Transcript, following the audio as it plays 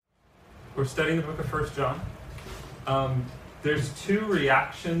We're studying the book of 1 John. There's two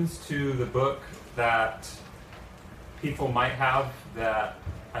reactions to the book that people might have that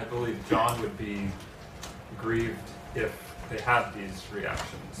I believe John would be grieved if they had these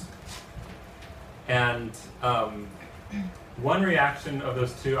reactions. And one reaction of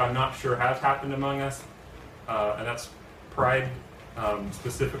those two I'm not sure has happened among us, and that's pride,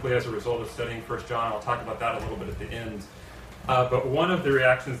 specifically as a result of studying 1 John. I'll talk about that a little bit at the end. But one of the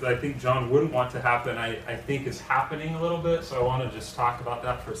reactions that I think John wouldn't want to happen, I think is happening a little bit, so I want to just talk about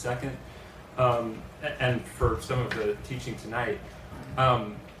that for a second, and for some of the teaching tonight.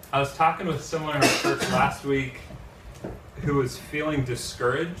 I was talking with someone in our church last week who was feeling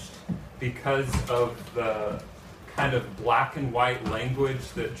discouraged because of the kind of black and white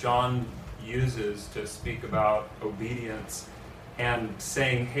language that John uses to speak about obedience, and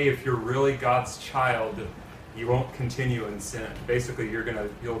saying, hey, if you're really God's child, you won't continue in sin. Basically,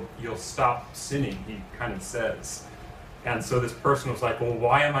 you'll stop sinning, he kind of says. And so this person was like, well,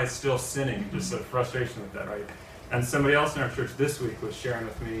 why am I still sinning? Just a frustration with that, right? And somebody else in our church this week was sharing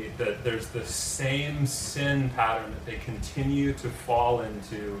with me that there's the same sin pattern that they continue to fall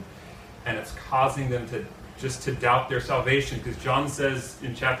into, and it's causing them to doubt their salvation, because John says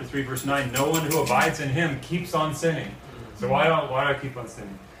in chapter 3, verse 9, no one who abides in him keeps on sinning. So why do I keep on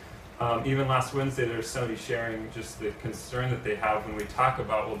sinning? Even last Wednesday, there was somebody sharing just the concern that they have when we talk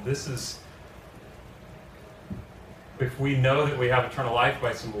about, well, this is, if we know that we have eternal life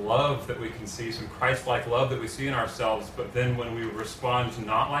by some love that we can see, some Christ-like love that we see in ourselves, but then when we respond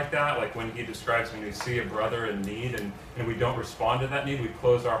not like that, like when he describes when we see a brother in need and we don't respond to that need, we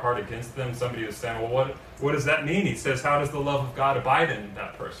close our heart against them. Somebody was saying, well, what does that mean? He says, how does the love of God abide in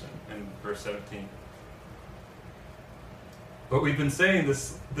that person? In verse 17. But we've been saying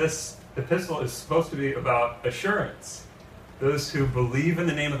this epistle is supposed to be about assurance. Those who believe in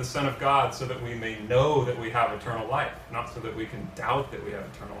the name of the Son of God, so that we may know that we have eternal life, not so that we can doubt that we have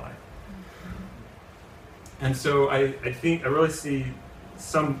eternal life. And so I think I really see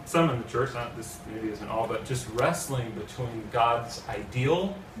some in the church, not this maybe isn't all, but just wrestling between God's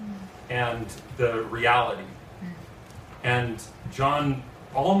ideal and the reality. And John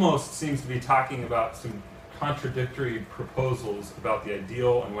almost seems to be talking about some contradictory proposals about the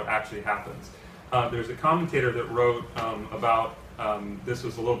ideal and what actually happens. There's a commentator that wrote about, this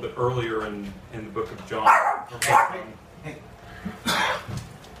was a little bit earlier in the book of John. Hey.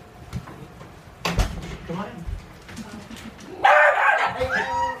 Come on in.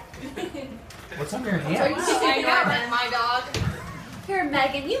 What's on your hand? Wow. My dog. Here,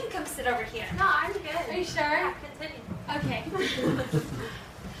 Megan, you can come sit over here. No, I'm good. Are you sure? Yeah, continue. Okay.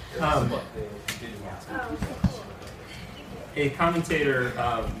 A commentator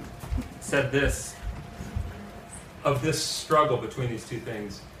said this, of this struggle between these two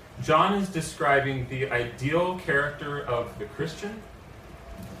things. John is describing the ideal character of the Christian,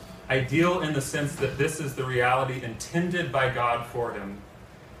 ideal in the sense that this is the reality intended by God for him,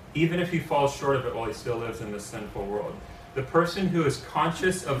 even if he falls short of it while he still lives in this sinful world. The person who is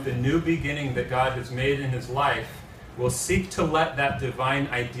conscious of the new beginning that God has made in his life will seek to let that divine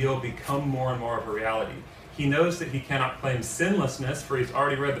ideal become more and more of a reality. He knows that he cannot claim sinlessness, for he's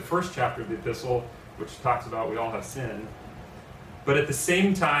already read the first chapter of the epistle, which talks about we all have sin. But at the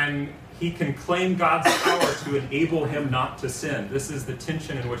same time, he can claim God's power to enable him not to sin. This is the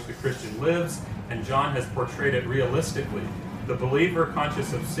tension in which the Christian lives, and John has portrayed it realistically. The believer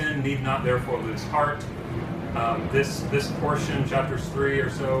conscious of sin need not therefore lose heart. This portion, chapters 3 or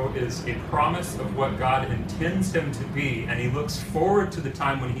so, is a promise of what God intends him to be, and he looks forward to the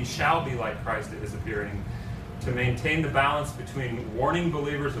time when he shall be like Christ at his appearing. To maintain the balance between warning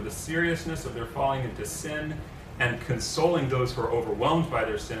believers of the seriousness of their falling into sin and consoling those who are overwhelmed by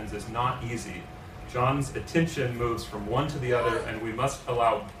their sins is not easy. John's attention moves from one to the other, and we must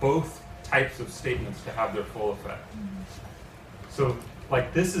allow both types of statements to have their full effect. So,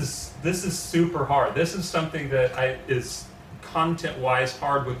 like, this is super hard. This is something that is content-wise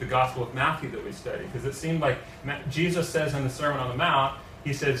hard with the Gospel of Matthew that we study, because it seemed like Jesus says in the Sermon on the Mount,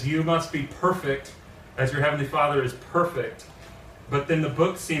 he says, you must be perfect as your Heavenly Father is perfect. But then the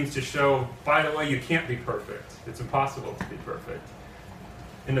book seems to show, by the way, you can't be perfect. It's impossible to be perfect.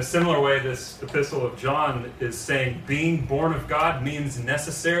 In a similar way, this epistle of John is saying being born of God means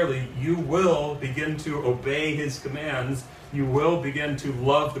necessarily you will begin to obey his commands. You will begin to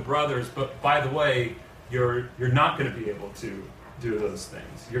love the brothers. But by the way, you're not going to be able to do those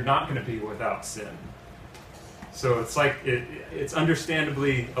things. You're not going to be without sin. So it's like, it's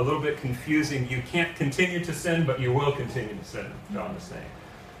understandably a little bit confusing. You can't continue to sin, but you will continue to sin, John is saying.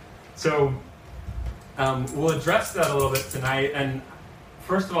 So we'll address that a little bit tonight. And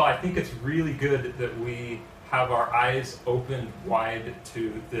first of all, I think it's really good that we have our eyes opened wide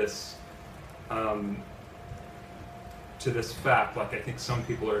to this fact, like I think some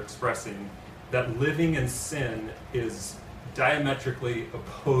people are expressing, that living in sin is diametrically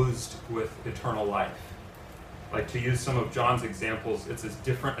opposed with eternal life. Like, to use some of John's examples, it's as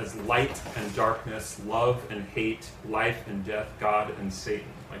different as light and darkness, love and hate, life and death, God and Satan.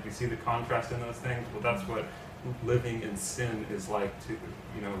 Like, you see the contrast in those things? Well, that's what living in sin is like, to,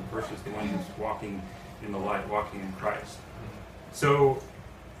 versus the one who's walking in the light, walking in Christ. So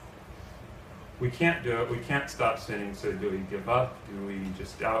we can't do it. We can't stop sinning. So do we give up? Do we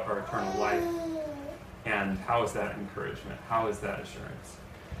just doubt our eternal life? And how is that encouragement? How is that assurance?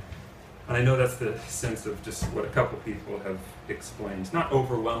 And I know that's the sense of just what a couple people have explained. Not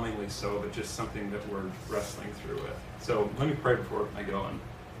overwhelmingly so, but just something that we're wrestling through with. So let me pray before I go on.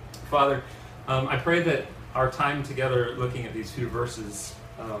 Father, I pray that our time together looking at these few verses,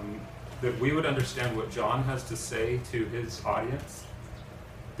 that we would understand what John has to say to his audience,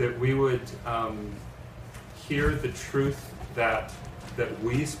 that we would hear the truth that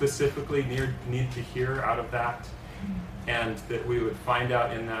we specifically need to hear out of that, and that we would find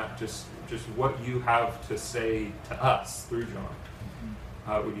out in that just what you have to say to us through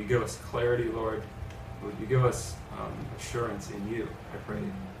John. Would you give us clarity, Lord? Would you give us assurance in you? I pray.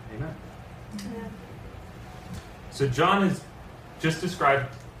 Amen. Amen. So John has just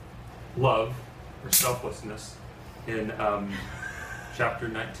described love or selflessness in chapter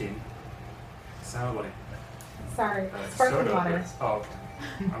 19. It sounded like Sorry, sparkling soda, water. but- oh,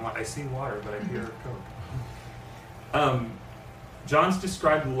 okay. I see water, but I hear Coke. John's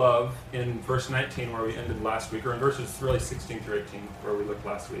described love in verse 19, where we ended last week, or in verses really 16 through 18, where we looked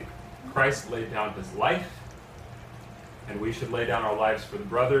last week. Christ laid down his life, and we should lay down our lives for the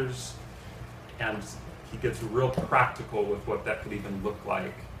brothers. And he gets real practical with what that could even look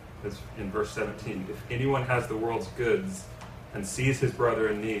like, as in verse 17. If anyone has the world's goods and sees his brother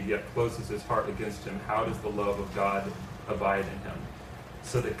in need, yet closes his heart against him, how does the love of God abide in him?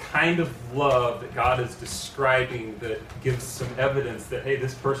 So the kind of love that God is describing that gives some evidence that, hey,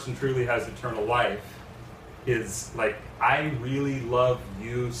 this person truly has eternal life, is like, I really love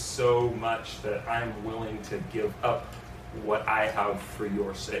you so much that I'm willing to give up what I have for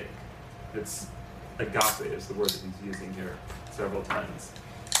your sake. It's agape is the word that he's using here several times.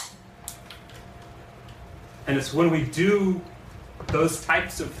 And it's when we do those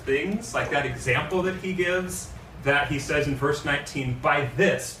types of things, like that example that he gives, that he says in verse 19, by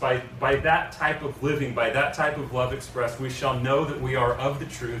that type of living, by that type of love expressed, we shall know that we are of the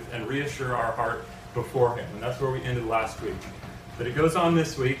truth and reassure our heart before him. And that's where we ended last week. But it goes on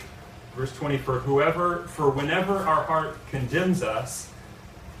this week, verse 20, for whenever our heart condemns us,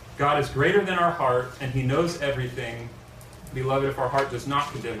 God is greater than our heart, and he knows everything. Beloved, if our heart does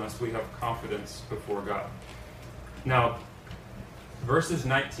not condemn us, we have confidence before God. Now, verses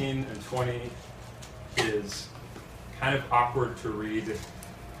 19 and 20 is kind of awkward to read,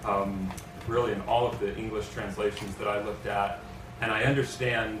 really in all of the English translations that I looked at. And I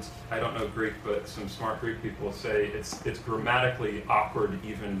understand, I don't know Greek, but some smart Greek people say it's grammatically awkward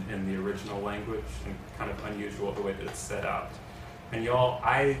even in the original language, and kind of unusual the way that it's set out. And y'all,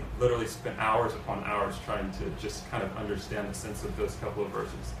 I literally spent hours upon hours trying to just kind of understand the sense of those couple of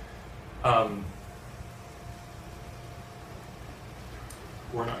verses.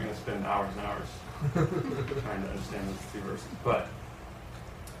 We're not going to spend hours and hours trying to understand those two verses. But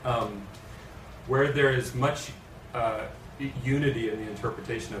where there is much unity in the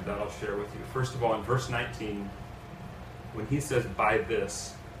interpretation of that, I'll share with you. First of all, in verse 19, when he says, by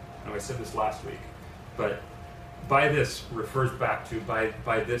this, and I said this last week, but by this refers back to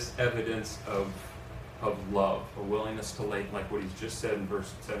by this evidence of love, a willingness to lay, like what he's just said in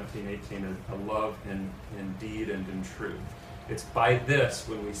verse 17, 18, a love in deed and in truth. It's by this,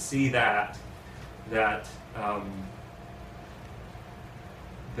 when we see that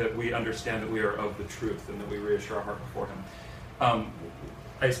we understand that we are of the truth and that we reassure our heart before him.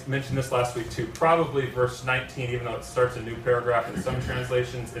 I mentioned this last week too. Probably verse 19, even though it starts a new paragraph in some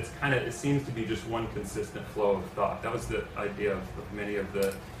translations, it seems to be just one consistent flow of thought. That was the idea of many of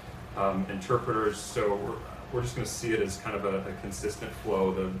the interpreters. So we're just going to see it as kind of a consistent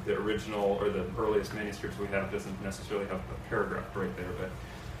flow. The original or the earliest manuscripts we have doesn't necessarily have a paragraph right there,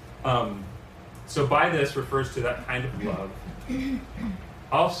 but so by this refers to that kind of love.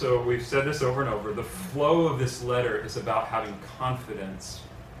 Also, we've said this over and over, the flow of this letter is about having confidence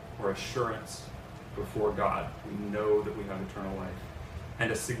or assurance before God. We know that we have eternal life.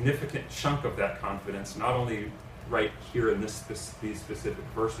 And a significant chunk of that confidence, not only right here in these specific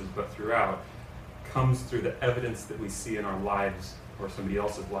verses, but throughout, comes through the evidence that we see in our lives or somebody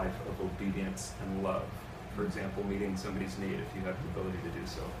else's life of obedience and love. For example, meeting somebody's need if you have the ability to do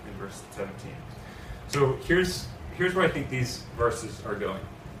so in verse 17. So here's where I think these verses are going.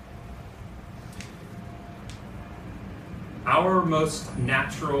 Our most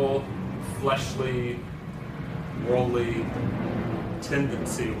natural, fleshly, worldly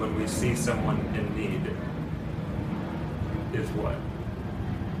tendency when we see someone in need is what?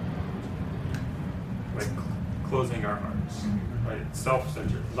 Like closing our hearts, right?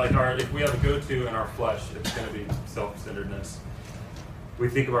 Self-centered. Like if we have a go-to in our flesh, it's going to be self-centeredness. We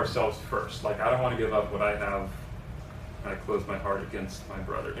think of ourselves first. Like, I don't want to give up what I have. I close my heart against my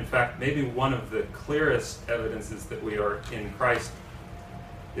brother. In fact, maybe one of the clearest evidences that we are in Christ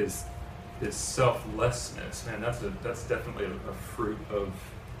is selflessness. Man, that's definitely a fruit of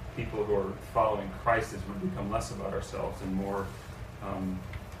people who are following Christ, is we become less about ourselves and more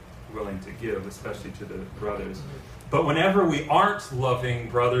willing to give, especially to the brothers. But whenever we aren't loving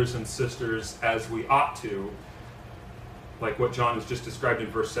brothers and sisters as we ought to, like what John has just described in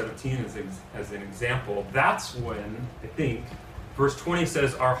verse 17 as an example, that's when, I think, verse 20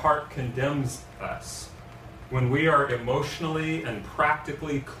 says our heart condemns us. When we are emotionally and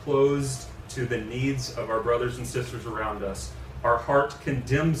practically closed to the needs of our brothers and sisters around us, our heart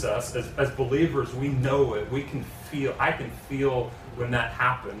condemns us. As believers, we know it. I can feel when that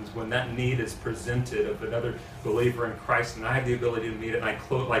happens, when that need is presented of another believer in Christ, and I have the ability to meet it, and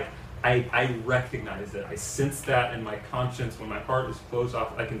I recognize it. I sense that in my conscience. When my heart is closed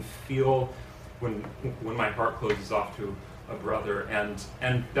off, I can feel when my heart closes off to a brother,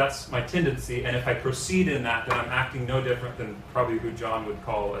 and that's my tendency. And if I proceed in that, then I'm acting no different than probably who John would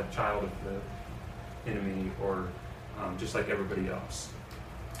call a child of the enemy, or just like everybody else.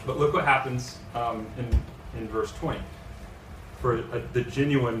 But look what happens in verse 20. For the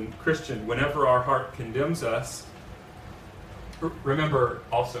genuine Christian, whenever our heart condemns us, remember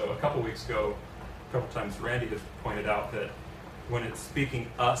also a couple weeks ago, a couple times Randy has pointed out that when it's speaking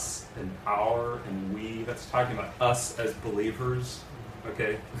us and our and we, that's talking about us as believers,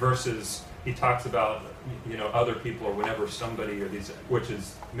 okay? Versus he talks about, other people, or whenever somebody, or these, which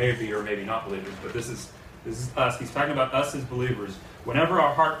is maybe or maybe not believers, but this is us. He's talking about us as believers. Whenever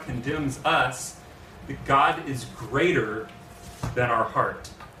our heart condemns us, God is greater than our heart.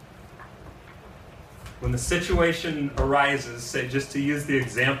 When the situation arises, say, just to use the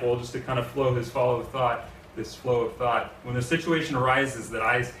example, just to kind of this flow of thought, when the situation arises that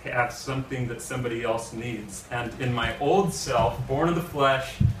I have something that somebody else needs, and in my old self, born of the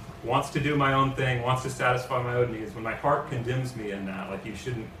flesh, wants to do my own thing, wants to satisfy my own needs, when my heart condemns me in that, like you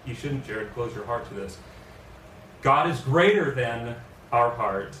shouldn't, Jared, close your heart to this. God is greater than our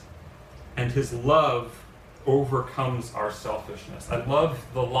heart, and his love overcomes our selfishness. I love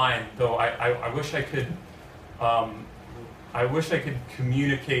the line, though I wish I could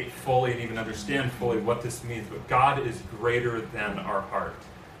communicate fully and even understand fully what this means, but God is greater than our heart.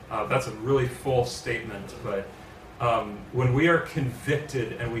 That's a really full statement, but when we are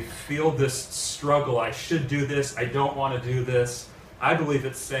convicted and we feel this struggle, I should do this, I don't want to do this, I believe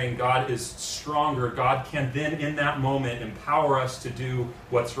it's saying God is stronger. God can then, in that moment, empower us to do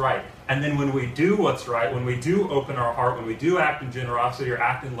what's right. And then when we do what's right, when we do open our heart, when we do act in generosity or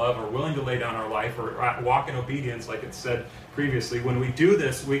act in love or willing to lay down our life or walk in obedience, like it said previously, when we do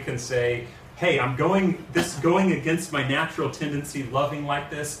this, we can say, hey, I'm going against my natural tendency, loving like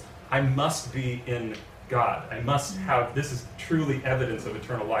this, I must be in God. I must have, this is truly evidence of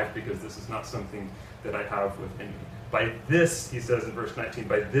eternal life, because this is not something that I have within me. By this, he says in verse 19,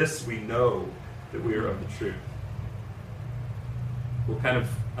 by this we know that we are of the truth. We'll kind of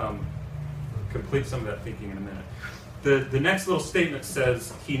complete some of that thinking in a minute. The next little statement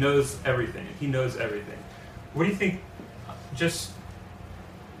says, he knows everything. He knows everything. What do you think,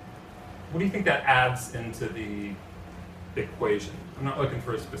 what do you think that adds into the equation? I'm not looking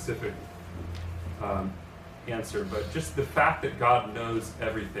for a specific answer, but just the fact that God knows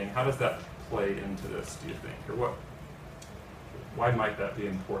everything, how does that play into this, do you think? Or why might that be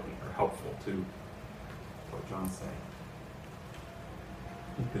important or helpful to what John's saying?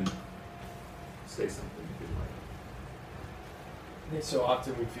 You can say something if you'd like. I think so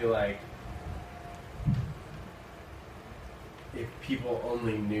often we feel like if people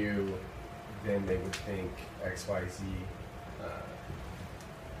only knew, then they would think X, Y, Z,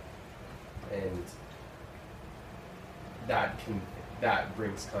 and that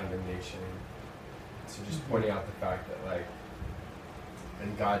brings condemnation. So just pointing out the fact that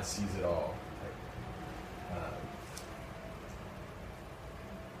and God sees it all.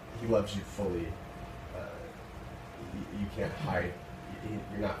 He loves you fully. You can't hide.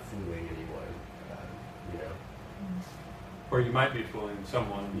 You're not fooling anyone. Or you might be fooling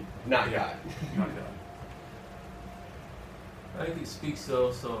someone. Not Yeah. God. Not God. I think it speaks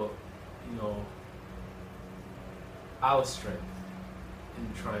also, our strength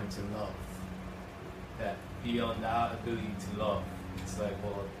in trying to love. That beyond our ability to love, it's like,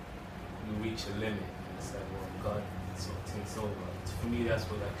 well, we reach a limit. It's like, well, God sort of takes over. For me, that's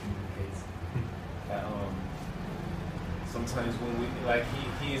what that communicates. That sometimes when we, like,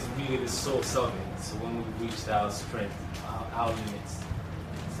 he is really the soul serving. So when we reached our strength, our limits,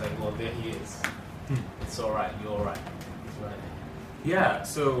 it's like, well, there he is. It's all right. You're all right. He's right. Yeah,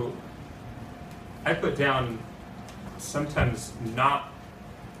 so I put down sometimes not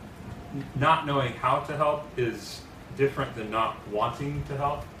knowing how to help is different than not wanting to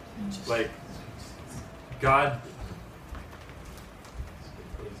help. Like, God,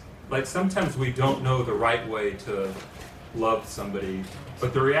 like sometimes we don't know the right way to love somebody,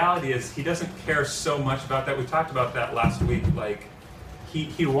 but the reality is he doesn't care so much about that. We talked about that last week. Like,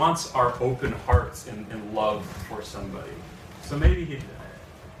 he wants our open hearts in love for somebody. So maybe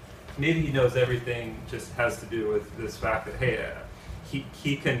he knows everything just has to do with this fact that, hey,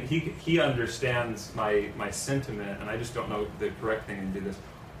 he understands my sentiment, and I just don't know the correct thing to do this.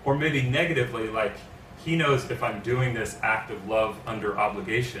 Or maybe negatively, like, he knows if I'm doing this act of love under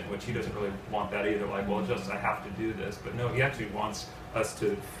obligation, which he doesn't really want that either. Like, well, just I have to do this. But no, he actually wants us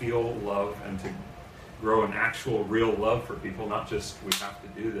to feel love and to grow an actual real love for people, not just we have to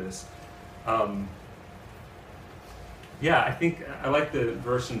do this. Yeah, I think I like the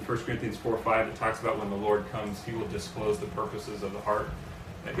verse in 1 Corinthians 4:5 that talks about when the Lord comes, he will disclose the purposes of the heart.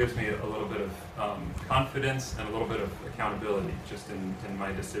 That gives me a little bit of confidence and a little bit of accountability just in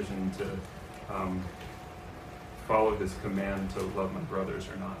my decision to follow his command to love my brothers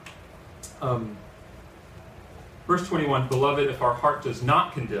or not. Verse 21, beloved, if our heart does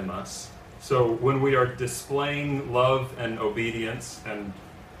not condemn us, so when we are displaying love and obedience and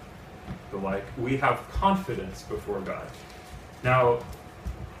the like, we have confidence before God. Now,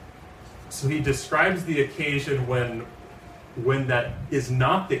 so he describes the occasion when that is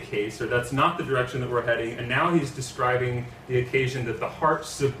not the case, or that's not the direction that we're heading, and now he's describing the occasion that the heart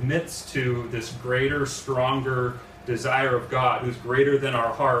submits to this greater, stronger desire of God, who's greater than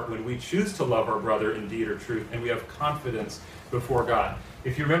our heart, when we choose to love our brother in deed or truth, and we have confidence before God.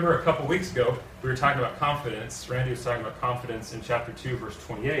 If you remember a couple weeks ago, we were talking about confidence. Randy was talking about confidence in chapter 2, verse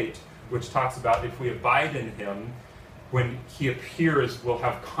 28, which talks about if we abide in him, when he appears, we'll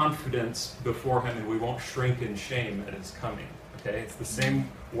have confidence before him and we won't shrink in shame at his coming. Okay, it's the same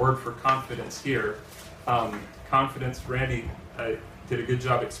word for confidence here. Confidence, Randy did a good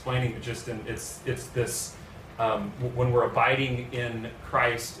job explaining it. It's this when we're abiding in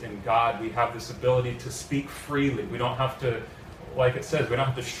Christ, in God, we have this ability to speak freely. We don't have to, like it says, we don't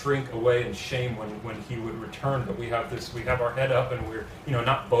have to shrink away in shame when he would return, but we have our head up and we're,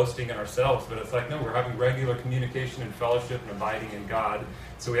 not boasting in ourselves, but it's like, no, we're having regular communication and fellowship and abiding in God.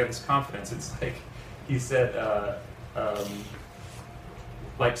 So we have this confidence. It's like he said,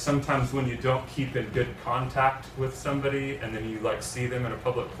 like sometimes when you don't keep in good contact with somebody and then you like see them in a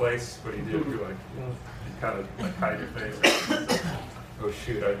public place, what do? You like, you kind of like hide your face. Oh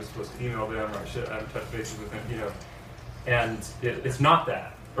shoot, I was supposed to email them, or shit, I haven't touched bases with them, And it's not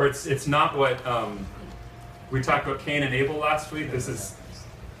that, or it's not what we talked about Cain and Abel last week.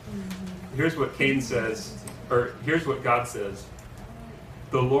 Here's what Cain says, or here's what God says.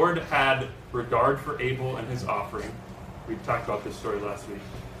 The Lord had regard for Abel and his offering. We talked about this story last week.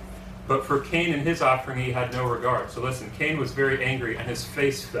 But for Cain and his offering, he had no regard. So listen, Cain was very angry and his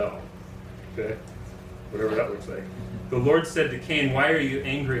face fell. Okay, whatever that looks like. The Lord said to Cain, "Why are you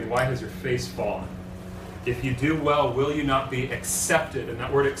angry and why has your face fallen? If you do well, will you not be accepted?" And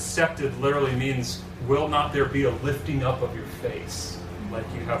that word accepted literally means, will not there be a lifting up of your face? Like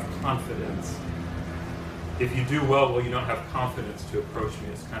you have confidence. If you do well, will you not have confidence to approach me?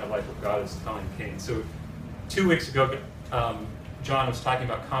 It's kind of like what God is telling Cain. So 2 weeks ago, John was talking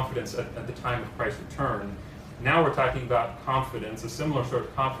about confidence at the time of Christ's return. Now we're talking about confidence, a similar sort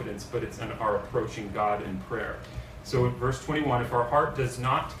of confidence, but it's in our approaching God in prayer. So in verse 21, if our heart does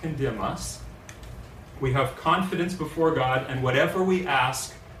not condemn us, we have confidence before God, and whatever we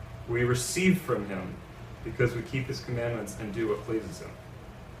ask, we receive from him, because we keep his commandments and do what pleases him.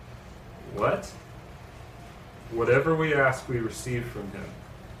 What? Whatever we ask, we receive from him.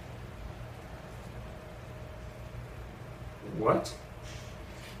 What?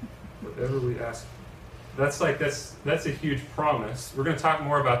 Whatever we ask. That's a huge promise. We're going to talk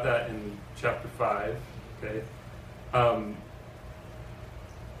more about that in chapter 5. Okay.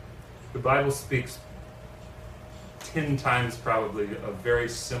 The Bible speaks 10 times probably a very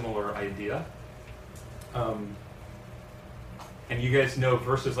similar idea. And you guys know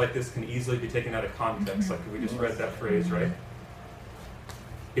verses like this can easily be taken out of context, like we just read that phrase, right?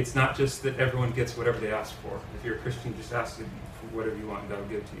 It's not just that everyone gets whatever they ask for. If you're a Christian, just ask for whatever you want, and God will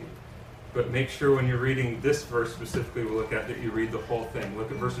give to you. But make sure when you're reading this verse specifically we'll look at that you read the whole thing.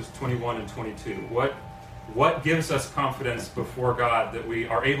 Look at verses 21 and 22. What gives us confidence before God that we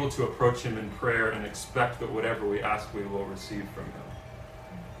are able to approach Him in prayer and expect that whatever we ask we will receive from Him?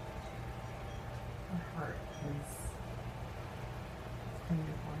 Our heart is kind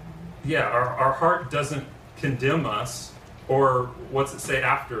of Yeah, our heart doesn't condemn us, or what's it say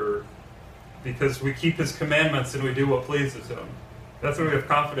after? Because we keep His commandments and we do what pleases Him. That's when we have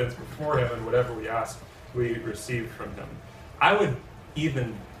confidence before Him, and whatever we ask, we receive from Him. I would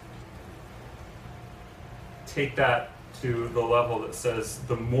even take that to the level that says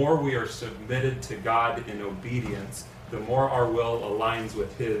the more we are submitted to God in obedience, the more our will aligns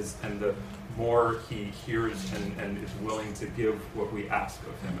with His, and the more He hears and is willing to give what we ask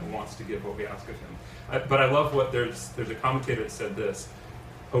of Him and wants to give what we ask of Him. But I love what there's a commentator that said this.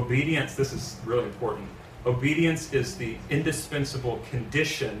 Obedience, this is really important. Obedience is the indispensable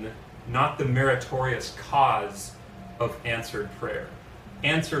condition, not the meritorious cause of answered prayer.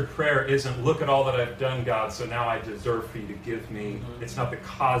 Answered prayer isn't, look at all that I've done, God, so now I deserve for you to give me. It's not the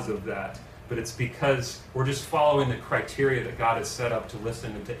cause of that, but it's because we're just following the criteria that God has set up to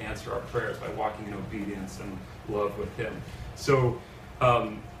listen and to answer our prayers by walking in obedience and love with Him. So,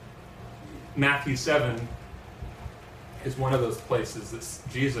 Matthew 7 is one of those places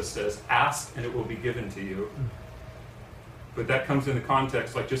that Jesus says, ask and it will be given to you. But that comes in the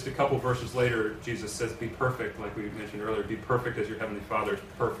context, like just a couple verses later, Jesus says, be perfect, like we mentioned earlier, be perfect as your Heavenly Father is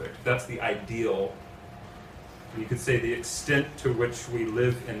perfect. That's the ideal. You could say the extent to which we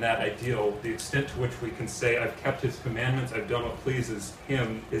live in that ideal, the extent to which we can say, I've kept His commandments, I've done what pleases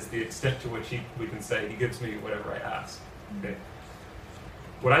Him, is the extent to which we can say, He gives me whatever I ask. Okay.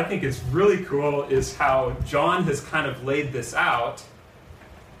 What I think is really cool is how John has kind of laid this out.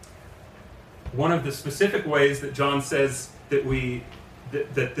 One of the specific ways that John says that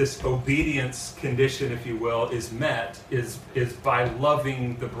that this obedience condition, if you will, is met is by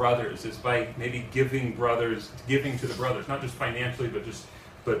loving the brothers, is by maybe giving to the brothers, not just financially,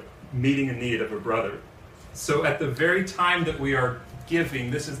 but meeting a need of a brother. So at the very time that we are giving,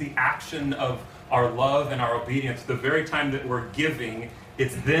 this is the action of our love and our obedience. The very time that we're giving,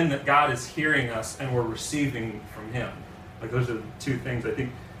 it's then that God is hearing us and we're receiving from Him. Like those are the two things I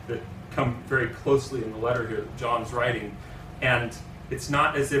think that come very closely in the letter here that John's writing. And it's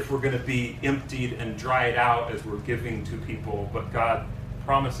not as if we're going to be emptied and dried out as we're giving to people, but God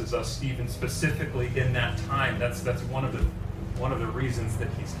promises us even specifically in that time. That's one of the reasons that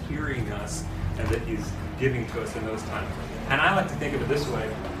He's hearing us and that He's giving to us in those times. And I like to think of it this way.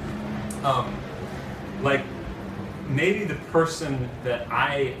 Like maybe the person that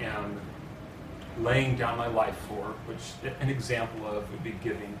I am laying down my life for, which an example of would be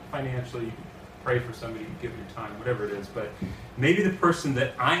giving financially. You can pray for somebody, you give your time, whatever it is. But maybe the person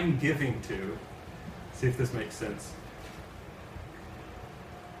that I'm giving to, see if this makes sense,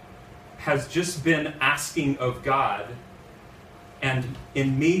 has just been asking of God, and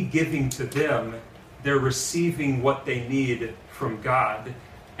in me giving to them, they're receiving what they need from God.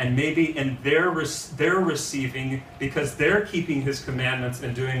 And maybe they're receiving because they're keeping His commandments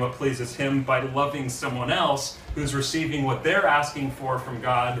and doing what pleases Him by loving someone else who's receiving what they're asking for from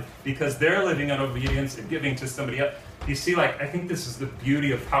God because they're living in obedience and giving to somebody else. You see, I think this is the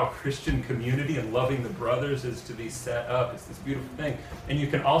beauty of how Christian community and loving the brothers is to be set up. It's this beautiful thing. And you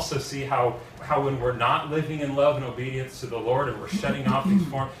can also see how when we're not living in love and obedience to the Lord and we're shutting off these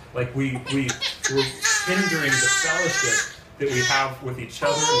forms, like we're hindering the fellowship that we have with each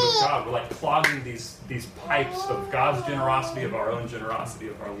other and with God. We're like clogging these pipes of God's generosity, of our own generosity,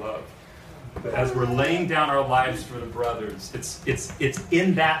 of our love. But as we're laying down our lives for the brothers, it's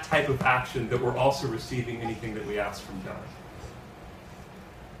in that type of action that we're also receiving anything that we ask from God.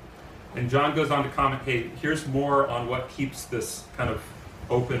 And John goes on to comment, hey, here's more on what keeps this kind of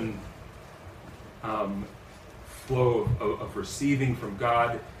open flow of receiving from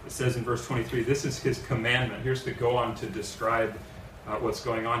God. It says in verse 23, this is His commandment. Here's to go on to describe what's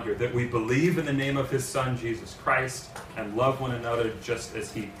going on here. That we believe in the name of His Son, Jesus Christ, and love one another just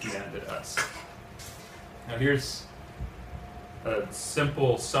as He commanded us. Now here's a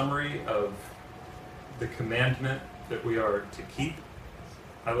simple summary of the commandment that we are to keep.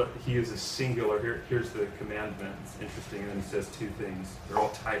 He uses singular. Here's the commandment. It's interesting. And then he says two things. They're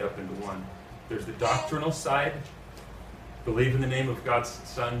all tied up into one. There's the doctrinal side. Believe in the name of God's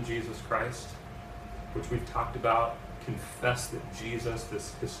Son, Jesus Christ, which we've talked about confess that Jesus,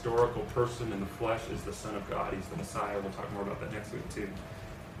 this historical person in the flesh, is the Son of God. He's the Messiah. We'll talk more about that next week too.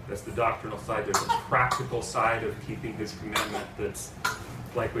 That's the doctrinal side. There's a practical side of keeping his commandment that's,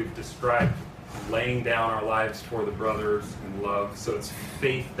 like we've described, laying down our lives for the brothers in love. So it's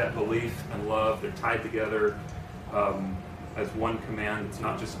faith, that belief, and love. They're tied together as one command. It's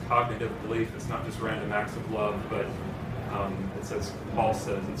not just cognitive belief. It's not just random acts of love, but it's, as Paul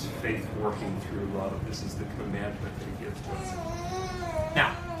says, it's faith working through love. This is the commandment that he gives to us.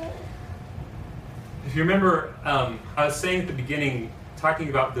 Now, if you remember, I was saying at the beginning, talking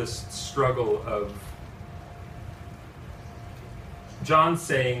about this struggle of John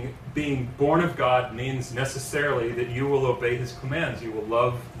saying being born of God means necessarily that you will obey his commands. You will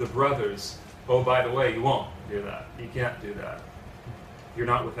love the brothers. Oh, by the way, you won't do that. You can't do that. You're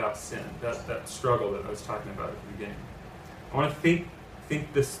not without sin. That struggle that I was talking about at the beginning. I want to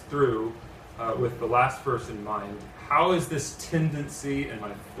think this through with the last verse in mind. How is this tendency in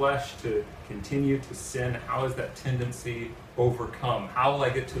my flesh to continue to sin, how is that tendency overcome? How will I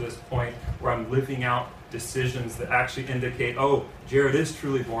get to this point where I'm living out decisions that actually indicate, oh, Jared is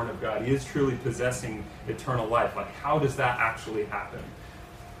truly born of God. He is truly possessing eternal life. Like, how does that actually happen?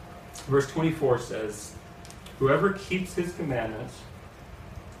 Verse 24 says, whoever keeps his commandments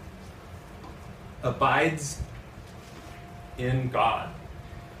abides in God,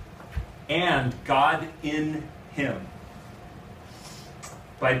 and God in him.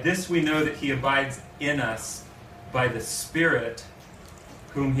 By this we know that he abides in us by the Spirit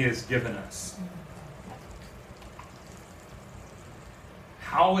whom he has given us.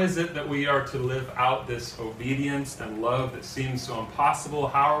 How is it that we are to live out this obedience and love that seems so impossible?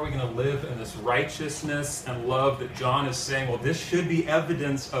 How are we going to live in this righteousness and love that John is saying, well, this should be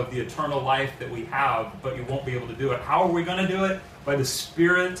evidence of the eternal life that we have, but you won't be able to do it. How are we going to do it? By the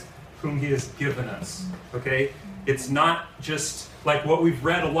Spirit whom he has given us. Okay? It's not just like what we've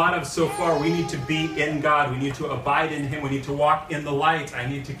read a lot of so far. We need to be in God. We need to abide in him. We need to walk in the light. I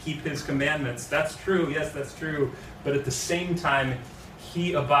need to keep his commandments. That's true. Yes, that's true. But at the same time,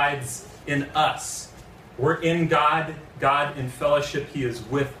 he abides in us. We're in God. God in fellowship. He is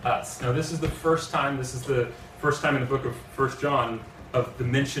with us. Now, this is the first time in the book of 1 John of the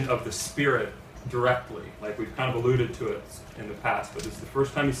mention of the Spirit directly. Like we've kind of alluded to it in the past, but this is the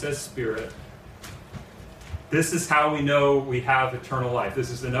first time he says Spirit. This is how we know we have eternal life. This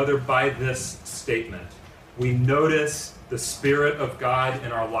is another by this statement. We notice the Spirit of God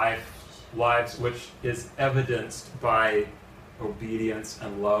in our lives, which is evidenced by obedience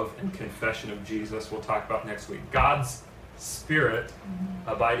and love and confession of Jesus. We'll talk about next week. God's Spirit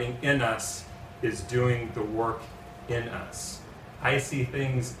abiding in us is doing the work in us. I see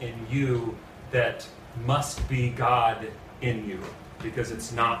things in you that must be God in you, because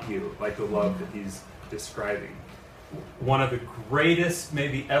it's not you, like the love that he's describing. One of the greatest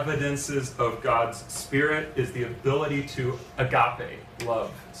maybe evidences of God's Spirit is the ability to agape,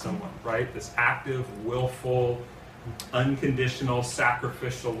 love someone, right? This active, willful, unconditional,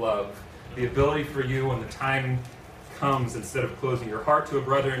 sacrificial love. The ability for you, when the time comes, instead of closing your heart to a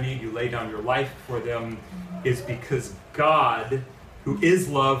brother in need, you lay down your life for them, is because God, who is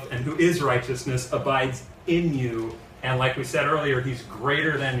love and who is righteousness, abides in you. And like we said earlier, he's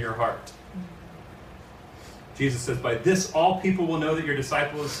greater than your heart. Jesus says, by this all people will know that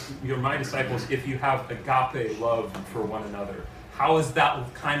you're my disciples, if you have agape love for one another. How is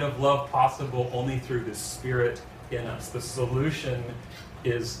that kind of love possible? Only through the Spirit in us. The solution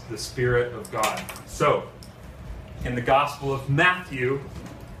is the Spirit of God. So, in the Gospel of Matthew,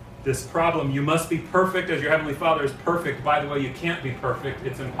 this problem, you must be perfect as your Heavenly Father is perfect. By the way, you can't be perfect.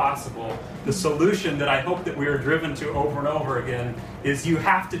 It's impossible. The solution that I hope that we are driven to over and over again is you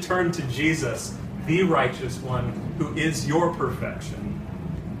have to turn to Jesus, the righteous one, who is your perfection.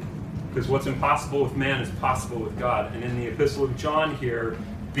 Because what's impossible with man is possible with God. And in the Epistle of John here,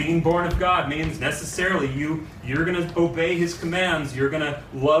 being born of God means necessarily you're going to obey his commands. You're going to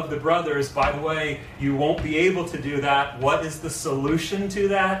love the brothers. By the way, you won't be able to do that. What is the solution to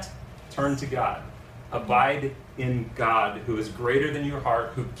that? Turn to God. Abide in God, who is greater than your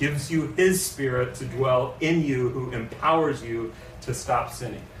heart, who gives you his Spirit to dwell in you, who empowers you to stop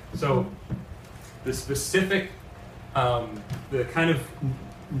sinning. So the specific, the kind of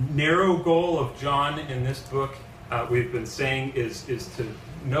narrow goal of John in this book, we've been saying, is to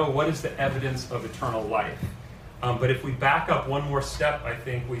know what is the evidence of eternal life. But if we back up one more step, I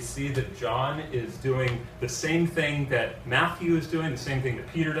think we see that John is doing the same thing that Matthew is doing, the same thing that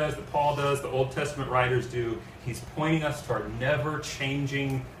Peter does, that Paul does, the Old Testament writers do. He's pointing us to our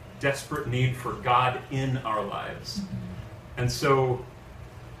never-changing, desperate need for God in our lives. And so,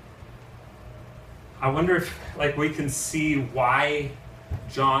 I wonder if we can see why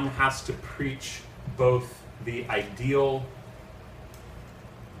John has to preach both the ideal,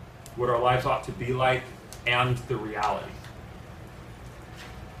 what our lives ought to be like, and the reality.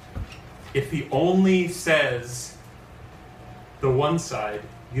 If he only says the one side,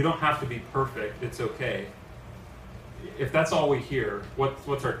 you don't have to be perfect, it's okay. If that's all we hear,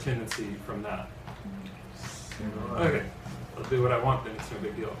 what's our tendency from that? Okay, I'll do what I want, then it's no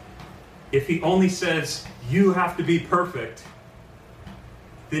big deal. If he only says, you have to be perfect,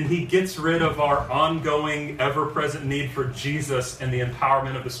 then he gets rid of our ongoing, ever-present need for Jesus and the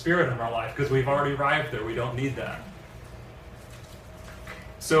empowerment of the Spirit in our life, because we've already arrived there. We don't need that.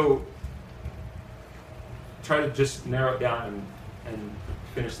 So, try to just narrow it down and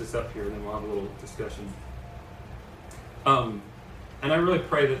finish this up here, and then we'll have a little discussion. And I really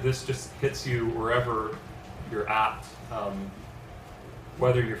pray that this just hits you wherever you're at,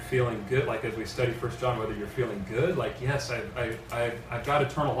 whether you're feeling good, like as we study 1 John, whether you're feeling good, like, yes, I've got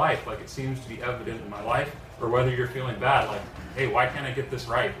eternal life, like it seems to be evident in my life, or whether you're feeling bad, like, hey, why can't I get this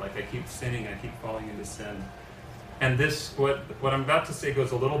right? Like, I keep sinning, I keep falling into sin. And this, what I'm about to say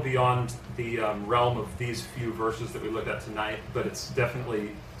goes a little beyond the realm of these few verses that we looked at tonight, but it's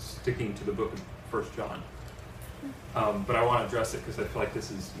definitely sticking to the book of 1 John. But I want to address it because I feel like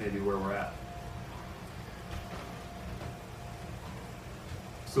this is maybe where we're at.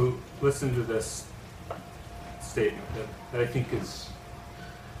 So listen to this statement that I think I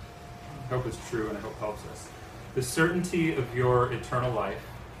hope is true and I hope helps us. The certainty of your eternal life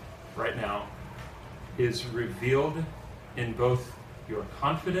right now is revealed in both your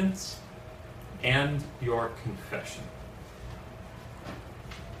confidence and your confession.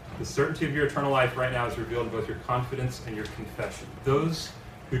 The certainty of your eternal life right now is revealed in both your confidence and your confession. Those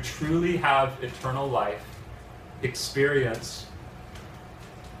who truly have eternal life experience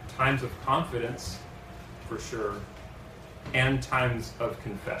times of confidence, for sure, and times of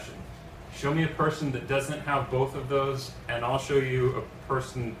confession. Show me a person that doesn't have both of those, and I'll show you a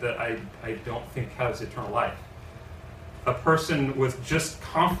person that I don't think has eternal life. A person with just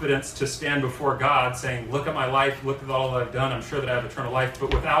confidence to stand before God saying, look at my life, look at all that I've done, I'm sure that I have eternal life,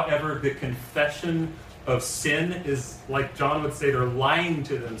 but without ever the confession of sin is, like John would say, they're lying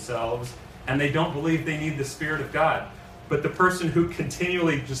to themselves, and they don't believe they need the Spirit of God. But the person who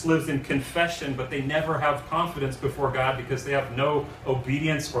continually just lives in confession, but they never have confidence before God because they have no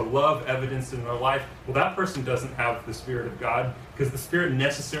obedience or love evidence in their life, well, that person doesn't have the Spirit of God because the Spirit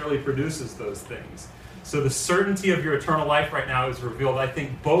necessarily produces those things. So the certainty of your eternal life right now is revealed, I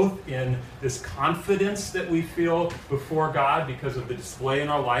think, both in this confidence that we feel before God because of the display in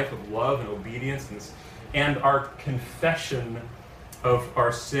our life of love and obedience and our confession of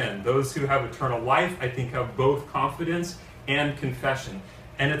our sin. Those who have eternal life, I think, have both confidence and confession.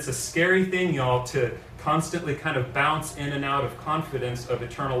 And it's a scary thing, y'all, to constantly kind of bounce in and out of confidence of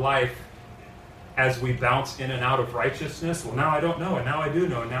eternal life as we bounce in and out of righteousness. Well, now I don't know, and now I do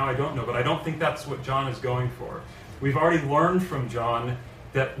know, and now I don't know. But I don't think that's what John is going for. We've already learned from John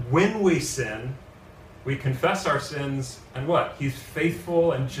that when we sin, we confess our sins, and what? He's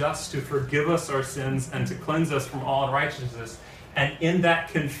faithful and just to forgive us our sins and to cleanse us from all unrighteousness. And in that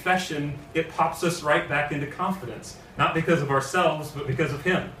confession, it pops us right back into confidence. Not because of ourselves, but because of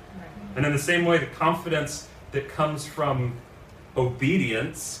Him. And in the same way, the confidence that comes from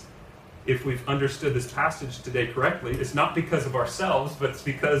obedience, if we've understood this passage today correctly, is not because of ourselves, but it's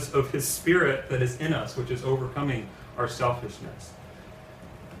because of His Spirit that is in us, which is overcoming our selfishness.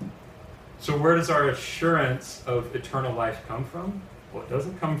 So where does our assurance of eternal life come from? Well, it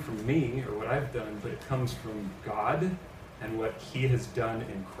doesn't come from me or what I've done, but it comes from God and what He has done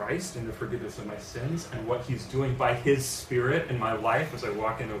in Christ in the forgiveness of my sins, and what He's doing by His Spirit in my life as I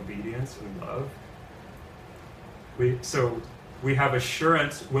walk in obedience and love. We have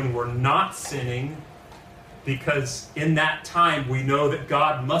assurance when we're not sinning, because in that time we know that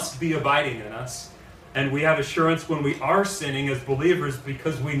God must be abiding in us. And we have assurance when we are sinning as believers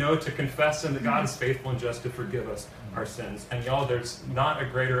because we know to confess Him that God is faithful and just to forgive us our sins. And y'all, there's not a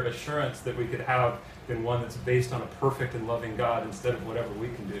greater assurance that we could have than one that's based on a perfect and loving God instead of whatever we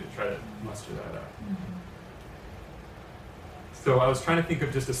can do to try to muster that up. So I was trying to think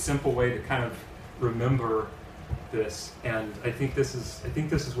of just a simple way to kind of remember this, and I think this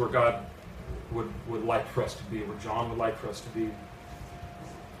is where God would like for us to be, where John would like for us to be,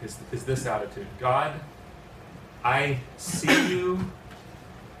 is this attitude. God, I see you,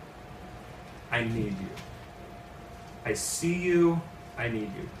 I need you. I see you, I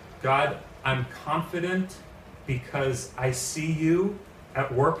need you. God, I'm confident because I see you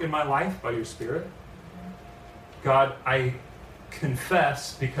at work in my life by your Spirit. God, I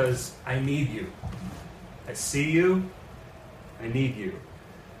confess because I need you. I see you. I need you.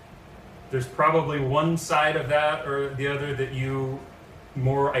 There's probably one side of that or the other that you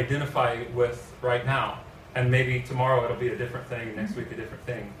more identify with right now. And maybe tomorrow it'll be a different thing, next week a different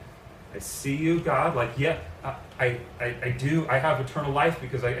thing. I see you, God. Like, yeah, I do. I have eternal life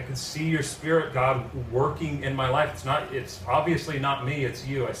because I can see your Spirit, God, working in my life. It's obviously not me, it's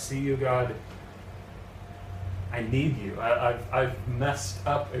you. I see you, God. I need you. I've messed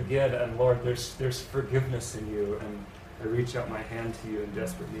up again, and Lord, there's forgiveness in you, and I reach out my hand to you in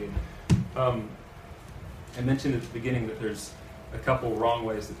desperate need. I mentioned at the beginning that there's a couple wrong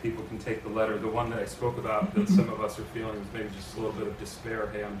ways that people can take the letter. The one that I spoke about that some of us are feeling is maybe just a little bit of despair.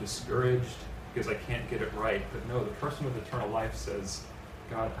 Hey, I'm discouraged because I can't get it right. But no, the person with eternal life says,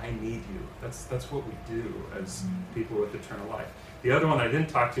 God, I need you. That's what we do as people with eternal life. The other one I didn't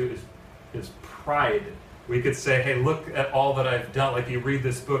talk to is pride. We could say, hey, look at all that I've done. Like you read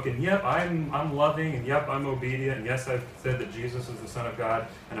this book, and yep, I'm loving, and yep, I'm obedient, and yes, I've said that Jesus is the Son of God,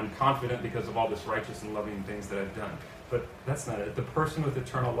 and I'm confident because of all this righteous and loving things that I've done. But that's not it. The person with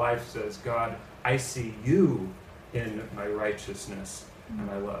eternal life says, God, I see you in my righteousness and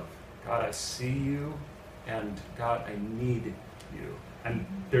my love. God, I see you, and God, I need you. And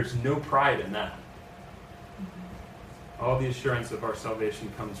there's no pride in that. All the assurance of our salvation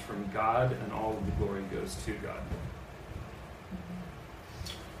comes from God, and all of the glory goes to God.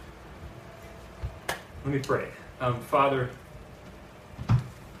 Let me pray. Father,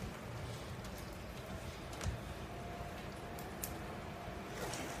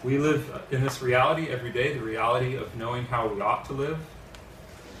 we live in this reality every day, the reality of knowing how we ought to live,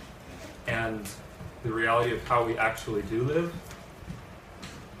 and the reality of how we actually do live.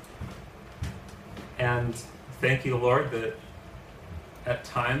 And thank you, Lord, that at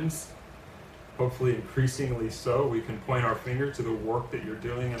times, hopefully increasingly so, we can point our finger to the work that you're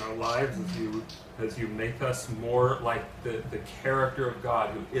doing in our lives as you make us more like the character of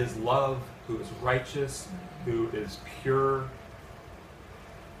God, who is love, who is righteous, who is pure.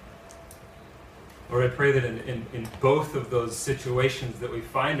 Lord, I pray that in both of those situations that we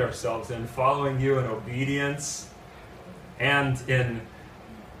find ourselves in, following you in obedience, and in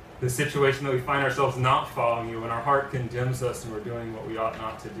the situation that we find ourselves not following you, when our heart condemns us and we're doing what we ought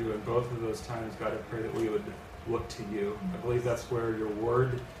not to do, in both of those times, God, I pray that we would look to you. I believe that's where your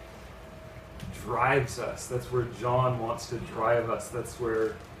word drives us. That's where John wants to drive us. That's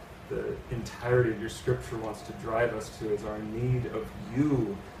where the entirety of your scripture wants to drive us to, is our need of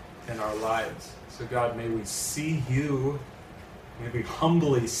you in our lives. So God, may we see you, may we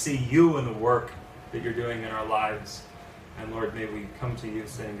humbly see you in the work that you're doing in our lives. And Lord, may we come to you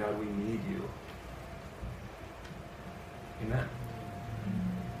saying, God, we need you. Amen.